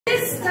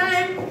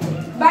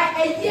by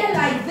a year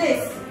like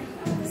this,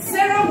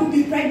 Sarah will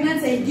be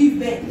pregnant and give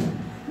birth.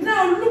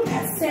 Now look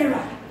at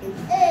Sarah.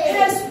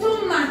 Her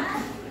stomach,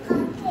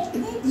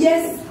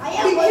 yes,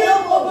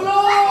 became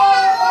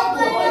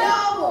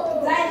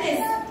like this.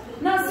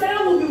 Now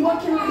Sarah will be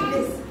walking like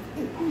this.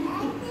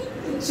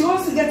 She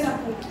wants to get up.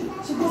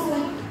 She goes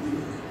like.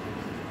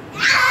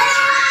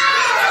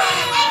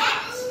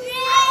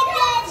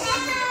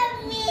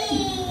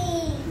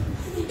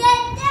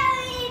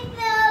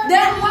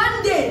 Then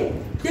one day,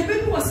 the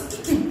baby was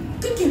kicking,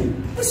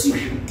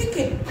 pushing,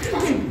 kicking.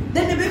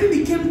 Then the baby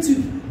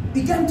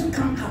began to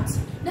come out.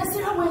 Then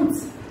Sarah went.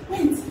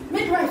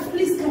 Midwife,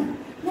 please come.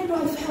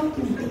 Midwife, help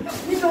me.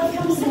 Midwife,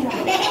 help Sarah.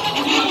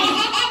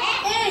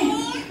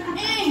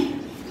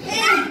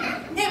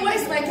 Hey,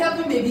 where's my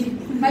Kelvin baby?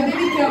 My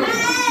baby Kelvin.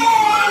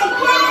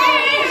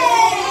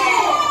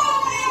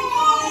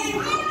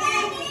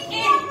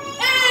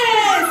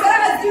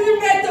 Sarah's giving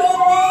birth.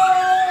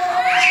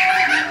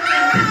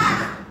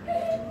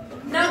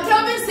 Now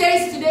Kelvin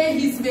says today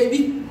his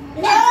baby.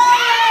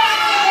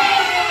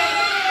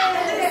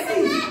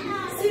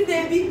 See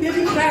baby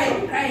crying.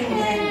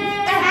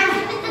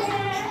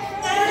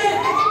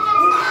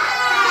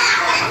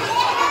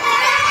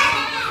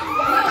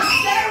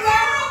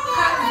 Sarah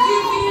had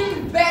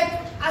given birth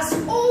as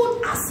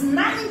old as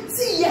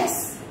 90 years.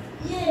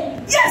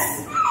 Yes,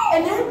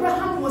 and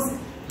Abraham was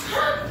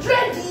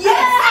 100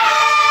 years.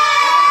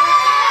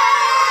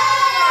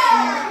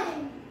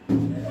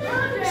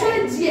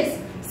 100 years.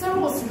 Sarah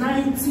was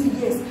 90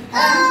 years.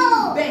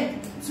 Giving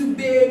birth to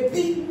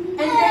baby, and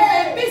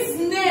the baby's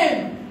name.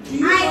 Do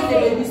you know the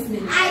baby's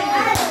name?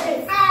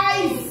 Isaac.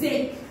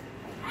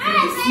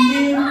 His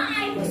name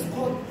was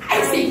called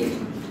Isaac.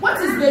 What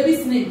is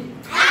baby's name?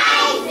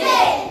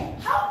 Isaac.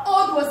 How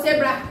old was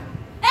Abraham?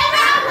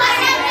 Abraham was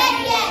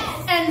 100 years.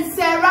 And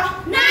Sarah?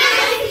 90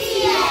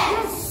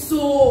 years.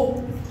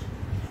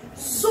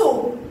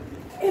 So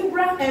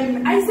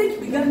Isaac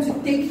began to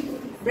take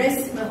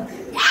breast milk.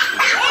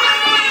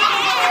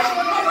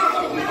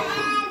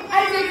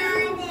 Isaac,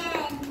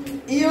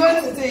 you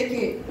want to take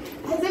it?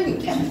 Isaac, we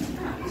can.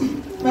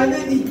 My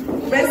baby,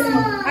 breast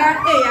milk.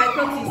 Hey, I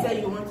thought you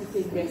said you want to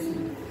take breast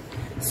milk.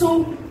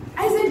 So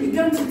Isaac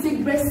began to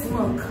take breast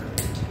milk.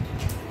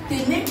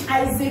 They named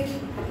Isaac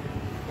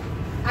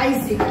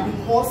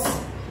because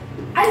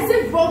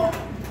Isaac brought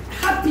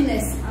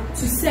happiness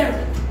to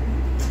Sarah,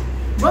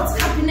 brought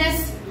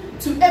happiness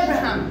to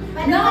Abraham.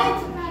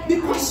 Now,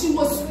 because she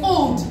was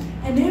old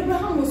and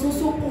Abraham was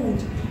also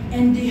old,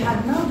 and they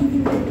had now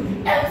given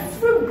birth,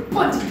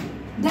 everybody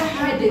that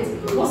heard it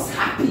was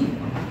happy.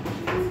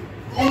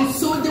 And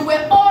so they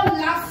were all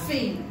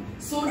laughing.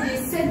 So they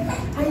said,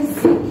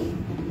 Isaac,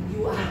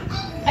 you are.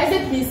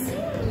 Isaac means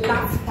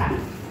laughter.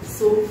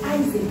 So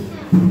Isaac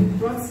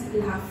brought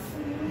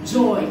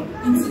joy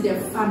into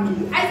their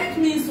family. Isaac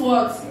means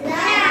what?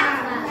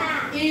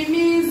 Laughter. It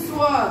means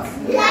what?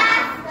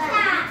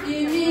 Laughter.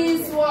 It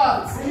means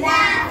what?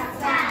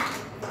 Laughter.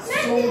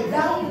 So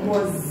that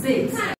was it.